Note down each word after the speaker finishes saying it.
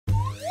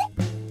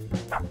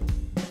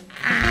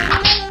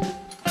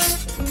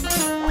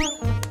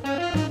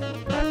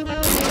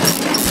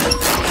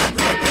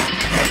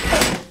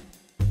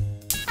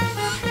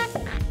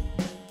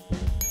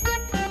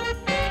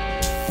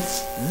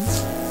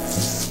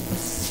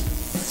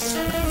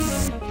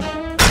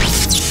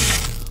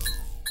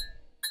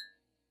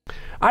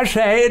I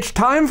say it's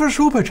time for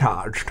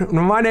Supercharged.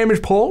 My name is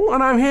Paul,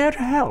 and I'm here to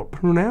help,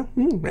 you know?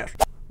 Yes.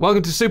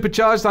 Welcome to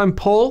Supercharged, I'm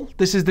Paul.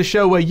 This is the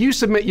show where you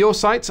submit your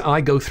sites, I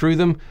go through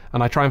them,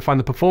 and I try and find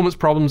the performance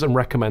problems and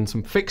recommend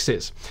some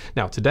fixes.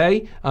 Now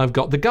today, I've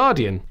got The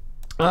Guardian.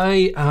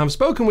 I have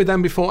spoken with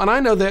them before, and I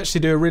know they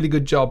actually do a really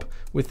good job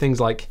with things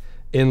like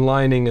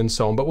inlining and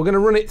so on, but we're going to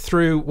run it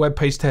through web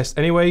page test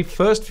anyway,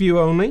 first view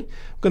only.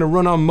 I'm going to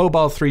run on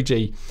mobile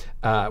 3G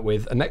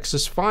with a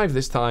Nexus 5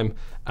 this time,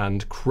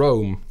 and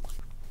Chrome.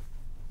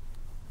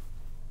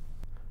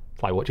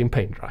 It's like watching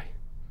paint dry.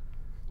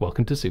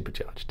 Welcome to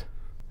Supercharged.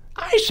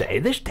 I say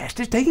this test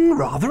is taking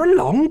rather a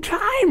long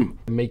time.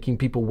 Making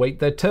people wait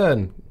their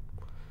turn.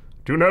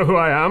 Do you know who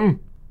I am?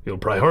 You'll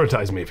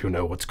prioritize me if you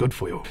know what's good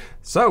for you.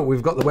 So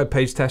we've got the web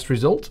page test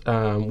result,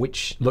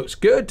 which looks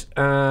good.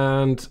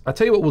 And I'll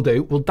tell you what we'll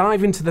do. We'll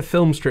dive into the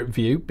film strip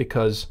view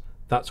because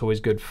that's always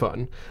good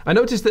fun. I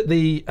noticed that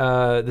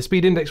the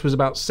speed index was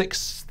about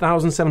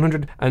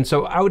 6,700. And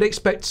so I would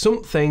expect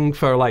something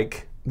for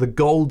like the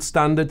gold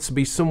standard to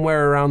be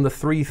somewhere around the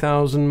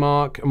 3,000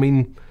 mark. I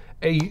mean,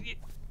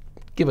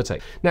 give or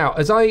take. Now,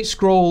 as I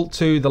scroll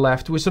to the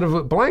left, we're sort of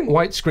a blank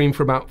white screen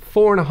for about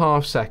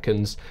 4.5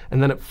 seconds,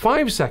 and then at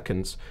 5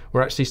 seconds,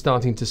 we're actually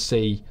starting to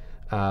see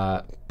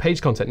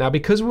page content. Now,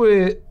 because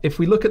if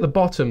we look at the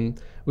bottom,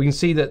 we can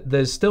see that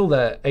there's still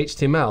there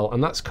HTML,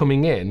 and that's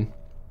coming in,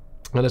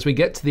 and as we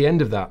get to the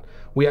end of that,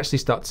 we actually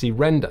start to see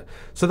render.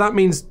 So that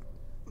means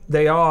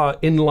they are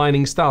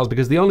inlining styles,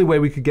 because the only way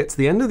we could get to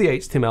the end of the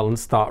HTML and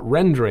start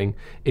rendering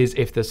is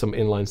if there's some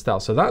inline style.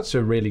 So that's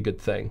a really good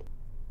thing.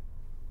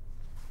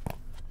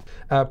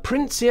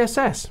 Print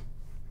CSS.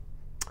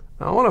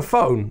 Now, on a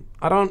phone,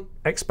 I don't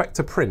expect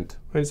to print.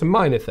 It's a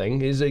minor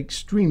thing. It's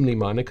extremely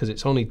minor because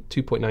it's only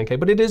 2.9K,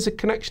 but it is a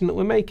connection that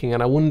we're making,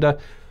 and I wonder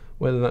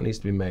whether that needs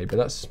to be made. But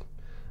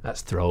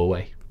that's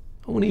throwaway.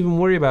 I wouldn't even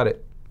worry about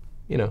it,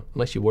 you know,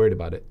 unless you're worried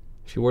about it.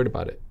 If you're worried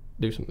about it,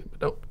 do something. But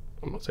don't.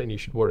 I'm not saying you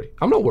should worry.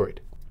 I'm not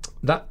worried.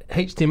 That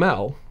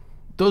HTML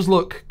does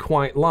look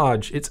quite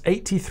large. It's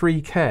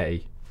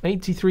 83K.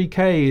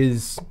 83K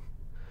is,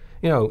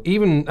 you know,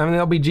 even, I mean,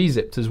 that'll be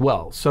gzipped as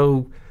well.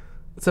 So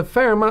it's a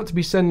fair amount to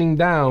be sending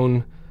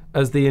down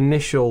as the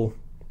initial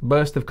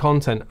burst of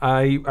content.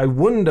 I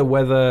wonder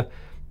whether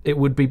it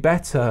would be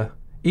better,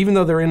 even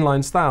though they're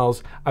inline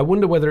styles, I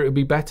wonder whether it would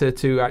be better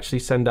to actually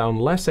send down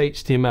less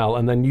HTML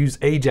and then use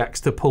Ajax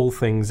to pull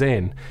things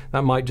in.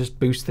 That might just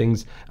boost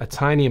things a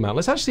tiny amount.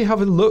 Let's actually have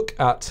a look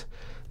at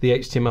the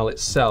HTML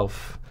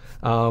itself.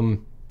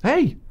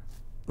 Hey,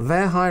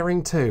 they're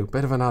hiring too.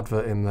 Bit of an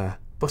advert in there.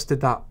 Busted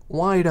that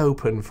wide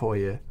open for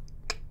you.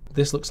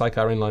 This looks like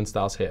our inline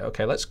styles here.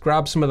 Okay, let's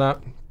grab some of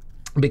that,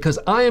 because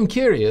I am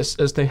curious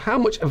as to how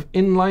much of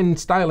inline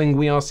styling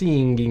we are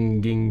seeing. I'm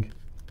going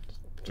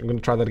to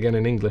try that again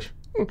in English.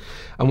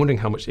 I'm wondering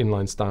how much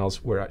inline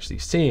styles we're actually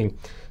seeing.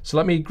 So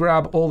let me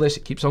grab all this.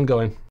 It keeps on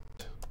going.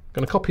 I'm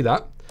going to copy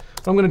that.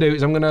 What I'm going to do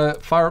is I'm going to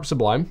fire up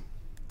Sublime,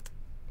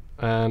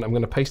 and I'm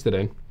going to paste it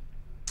in.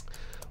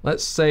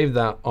 Let's save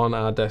that on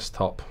our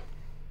desktop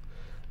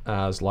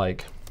as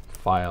like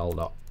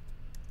file.css.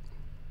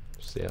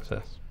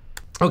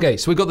 Okay,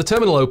 so we've got the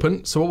terminal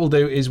open. So what we'll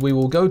do is we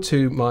will go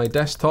to my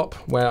desktop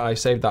where I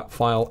saved that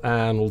file,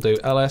 and we'll do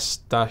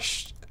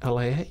ls-lah.-la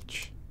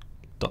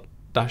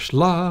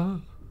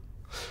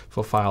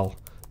for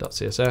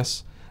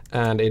file.css,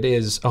 and it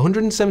is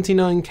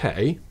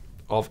 179K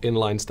of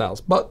inline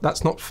styles. But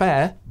that's not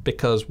fair,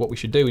 because what we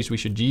should do is we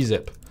should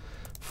gzip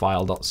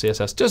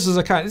file.css just as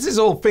a kind. This is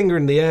all finger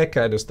in the air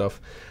kind of stuff.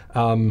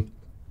 And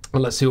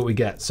let's see what we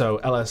get. So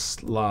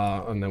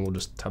ls-lah, and then we'll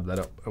just tab that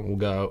up and we'll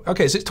go.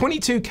 Okay, so it's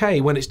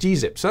 22K when it's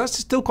gzipped, so that's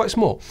still quite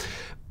small.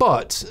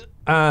 But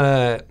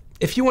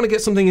if you want to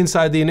get something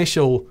inside the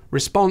initial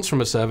response from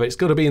a server, it's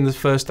got to be in the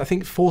first, I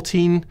think,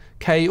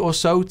 14K or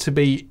so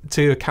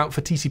to account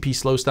for TCP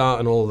slow start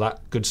and all that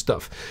good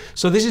stuff.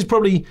 So this is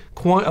probably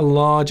quite a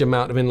large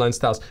amount of inline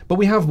styles. But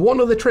we have one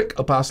other trick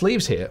up our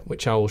sleeves here,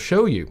 which I will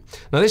show you.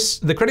 Now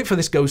the credit for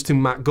this goes to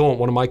Matt Gaunt,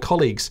 one of my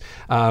colleagues.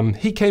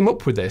 He came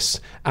up with this,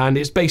 and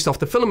it's based off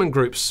the Filament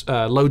Group's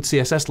Load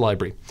CSS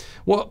library.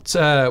 What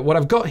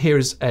I've got here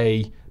is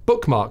a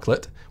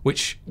bookmarklet,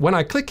 which when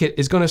I click it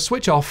is going to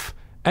switch off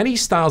any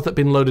styles that have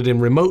been loaded in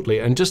remotely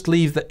and just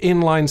leave the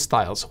inline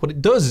styles. What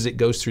it does is it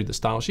goes through the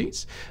style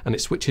sheets and it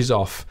switches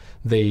off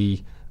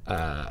the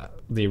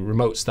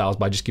remote styles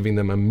by just giving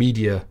them a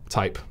media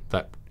type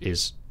that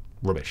is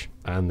rubbish.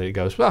 And it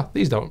goes, well,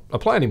 these don't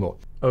apply anymore.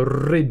 A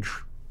ridge.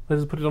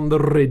 Let's put it on the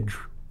ridge.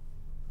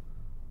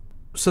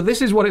 So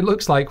this is what it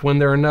looks like when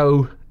there are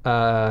no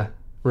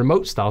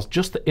remote styles,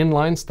 just the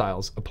inline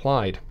styles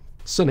applied.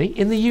 Sunny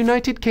in the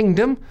United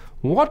Kingdom.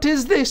 What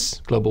is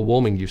this? Global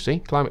warming, you see,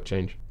 climate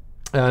change.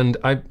 And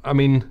I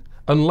mean,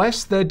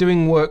 unless they're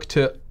doing work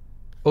to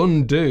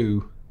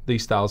undo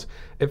these styles,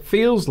 it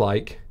feels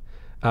like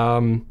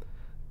the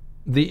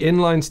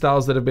inline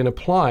styles that have been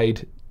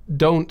applied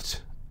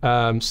don't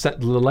set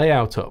the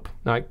layout up.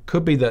 Now, it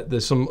could be that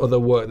there's some other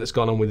work that's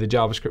gone on with the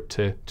JavaScript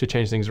to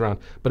change things around.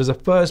 But as a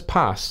first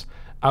pass,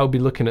 I would be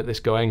looking at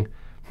this going,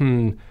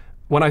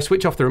 when I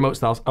switch off the remote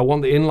styles, I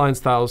want the inline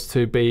styles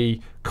to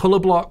be color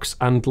blocks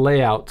and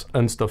layout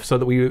and stuff so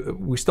that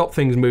we stop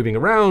things moving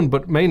around,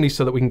 but mainly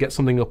so that we can get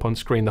something up on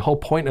screen. The whole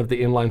point of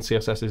the inline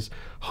CSS is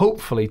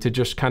hopefully to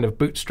just kind of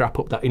bootstrap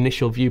up that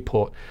initial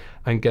viewport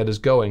and get us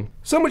going.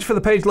 So much for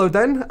the page load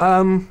then,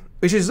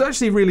 which is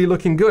actually really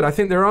looking good. I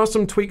think there are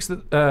some tweaks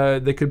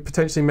that they could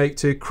potentially make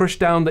to crush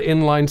down the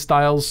inline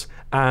styles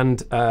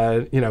and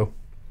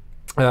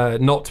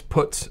not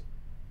put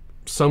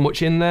so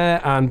much in there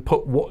and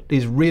put what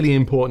is really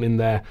important in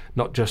there,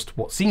 not just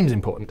what seems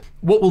important.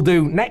 What we'll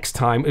do next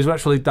time is we'll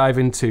actually dive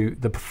into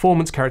the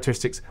performance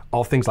characteristics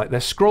of things like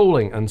their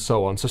scrolling and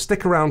so on. So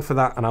stick around for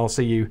that and I'll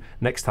see you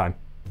next time.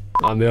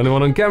 I'm the only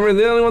one on camera,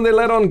 the only one they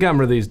let on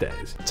camera these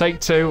days. Take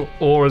 2,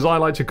 or as I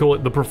like to call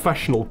it, the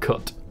professional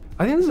cut.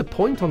 I think there's a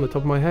point on the top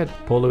of my head.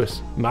 Paul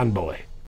Lewis, man boy.